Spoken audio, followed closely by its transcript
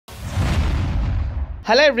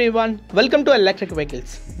Hello everyone, welcome to Electric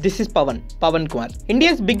Vehicles. This is Pavan Kumar.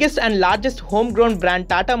 India's biggest and largest homegrown brand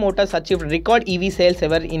Tata Motors achieved record EV sales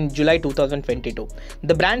ever in July 2022.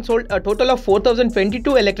 The brand sold a total of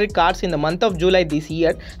 4,022 electric cars in the month of July this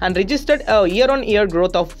year and registered a year-on-year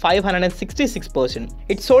growth of 566%.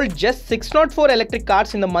 It sold just 604 electric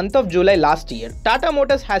cars in the month of July last year. Tata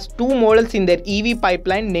Motors has two models in their EV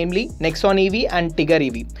pipeline, namely Nexon EV and Tigor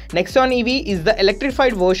EV. Nexon EV is the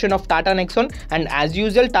electrified version of Tata Nexon, and as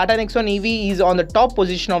usual, Tata Nexon EV is on the top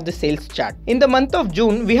position of the sales chart. In the month of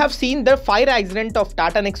June, we have seen the fire accident of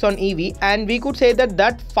Tata Nexon EV, and we could say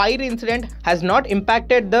that fire incident has not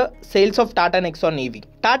impacted the sales of Tata Nexon EV.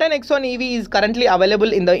 Tata Nexon EV is currently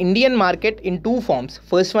available in the Indian market in two forms.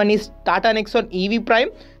 First one is Tata Nexon EV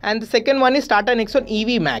Prime and the second one is Tata Nexon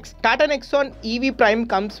EV MAXX. Tata Nexon EV Prime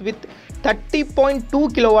comes with 30.2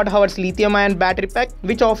 kWh lithium-ion battery pack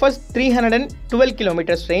which offers 312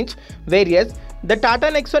 km range, whereas the Tata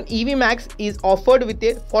Nexon EV MAXX is offered with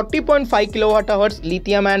a 40.5 kWh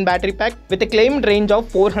lithium-ion battery pack with a claimed range of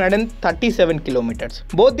 437 km.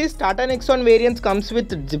 Both these Tata Nexon variants comes with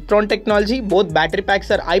Ziptron technology. Both battery packs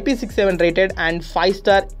are IP67 rated and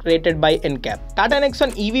 5-star rated by NCAP. Tata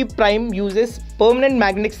Nexon EV Prime uses permanent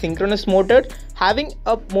magnetic synchronous motor having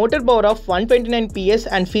a motor power of 129 PS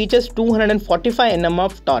and features 245 Nm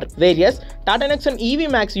of torque, whereas Tata Nexon EV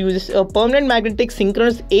MAXX uses a permanent magnetic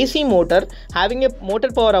synchronous AC motor having a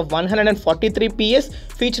motor power of 143 PS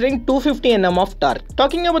featuring 250 Nm of torque.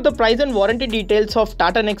 Talking about the price and warranty details of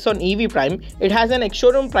Tata Nexon EV Prime, it has an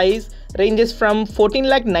ex-showroom price ranges from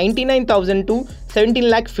 14,99,000 to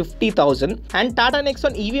 17,50,000, and Tata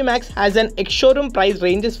Nexon EV MAXX has an ex-showroom price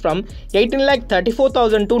ranges from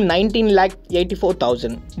 18,34,000 to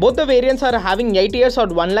 19,84,000. Both the variants are having 8 years or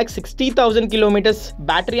 1,60,000 kilometers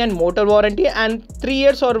battery and motor warranty and 3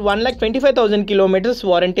 years or 1,25,000 kilometers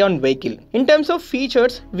warranty on vehicle. In terms of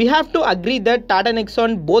features, we have to agree that Tata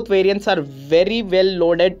Nexon both variants are very well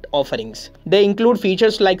loaded offerings. They include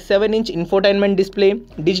features like 7-inch infotainment display,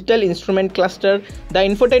 digital instrument cluster. The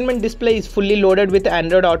infotainment display is fully loaded with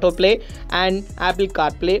Android Autoplay and Apple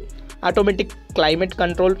CarPlay, automatic climate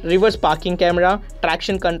control, reverse parking camera,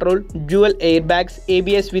 traction control, dual airbags,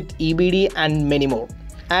 ABS with EBD and many more.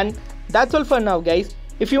 And that's all for now, guys.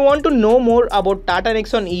 If you want to know more about Tata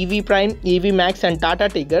Nexon EV Prime, EV MAXX and Tata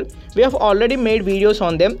Tigor, we have already made videos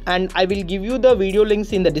on them and I will give you the video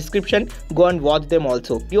links in the description. Go and watch them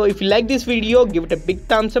also. If you like this video, give it a big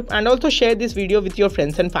thumbs up and also share this video with your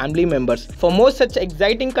friends and family members. For more such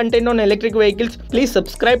exciting content on electric vehicles, please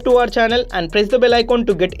subscribe to our channel and press the bell icon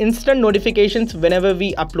to get instant notifications whenever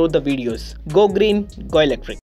we upload the videos. Go green, go electric.